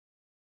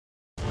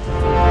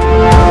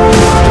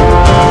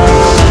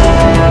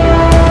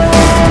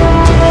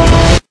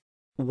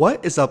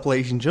What is up,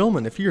 ladies and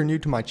gentlemen? If you're new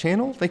to my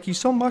channel, thank you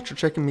so much for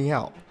checking me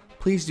out.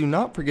 Please do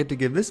not forget to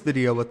give this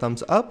video a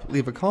thumbs up,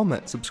 leave a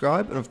comment,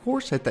 subscribe, and of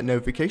course hit that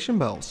notification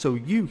bell so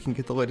you can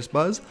get the latest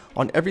buzz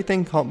on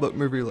everything comic book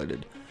movie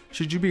related.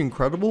 Should you be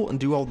incredible and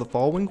do all the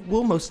following,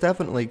 we'll most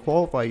definitely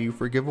qualify you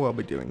for a giveaway I'll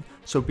be doing,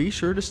 so be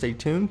sure to stay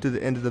tuned to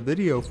the end of the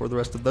video for the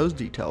rest of those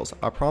details.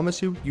 I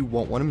promise you, you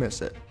won't want to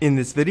miss it. In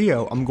this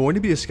video, I'm going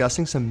to be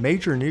discussing some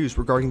major news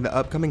regarding the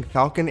upcoming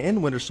Falcon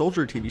and Winter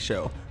Soldier TV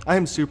show. I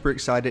am super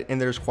excited and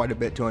there's quite a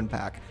bit to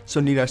unpack, so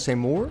need I say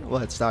more?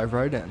 Let's dive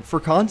right in. For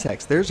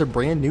context, there's a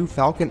brand new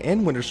Falcon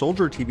and Winter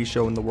Soldier TV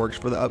show in the works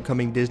for the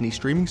upcoming Disney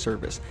streaming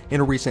service.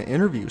 In a recent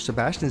interview,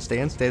 Sebastian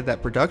Stan stated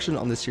that production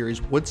on the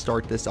series would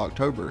start this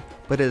October,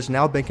 but it has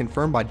now been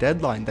confirmed by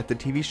Deadline that the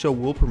TV show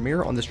will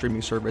premiere on the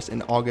streaming service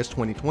in August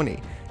 2020.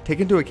 Take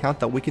into account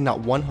that we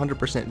cannot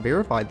 100%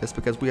 verify this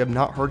because we have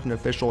not heard an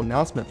official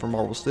announcement from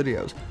Marvel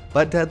Studios,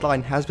 but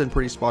Deadline has been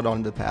pretty spot on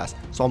in the past,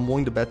 so I'm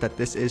willing to bet that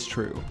this is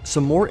true.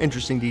 Some more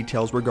interesting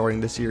details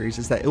regarding the series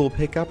is that it will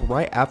pick up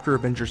right after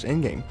Avengers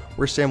Endgame,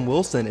 where Sam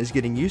Wilson is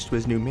getting used to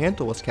his new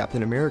mantle as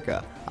Captain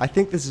America. I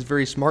think this is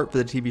very smart for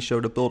the TV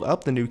show to build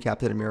up the new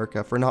Captain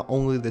America for not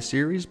only the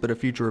series but a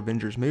future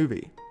Avengers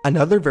movie.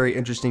 Another very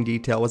interesting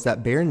detail is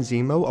that Baron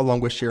Zemo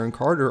along with Sharon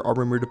Carter are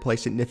rumored to play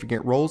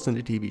significant roles in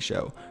the TV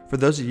show. For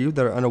those of you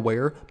that are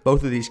unaware,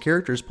 both of these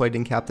characters played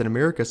in Captain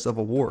America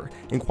Civil War,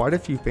 and quite a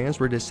few fans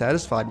were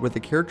dissatisfied with the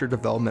character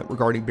development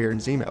regarding Baron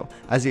Zemo,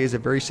 as he is a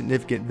very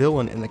significant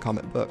villain in the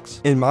comic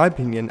books. In my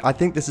opinion, I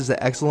think this is an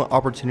excellent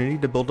opportunity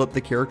to build up the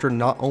character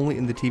not only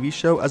in the TV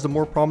show as a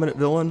more prominent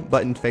villain,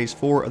 but in Phase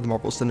 4 of the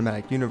Marvel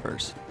Cinematic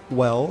Universe.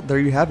 Well, there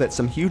you have it,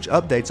 some huge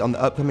updates on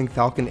the upcoming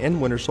Falcon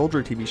and Winter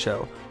Soldier TV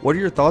show. What are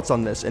your thoughts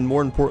on this, and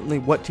more importantly,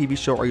 what TV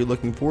show are you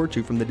looking forward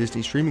to from the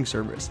Disney streaming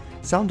service?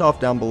 Sound off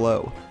down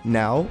below.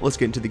 Now, let's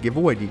get into the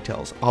giveaway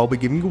details. I'll be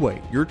giving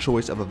away your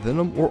choice of a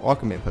Venom or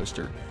Aquaman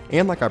poster.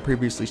 And like I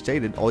previously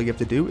stated, all you have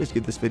to do is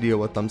give this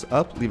video a thumbs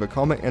up, leave a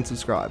comment, and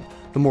subscribe.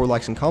 The more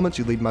likes and comments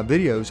you leave my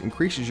videos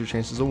increases your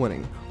chances of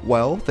winning.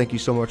 Well, thank you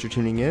so much for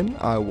tuning in.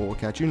 I will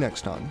catch you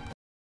next time.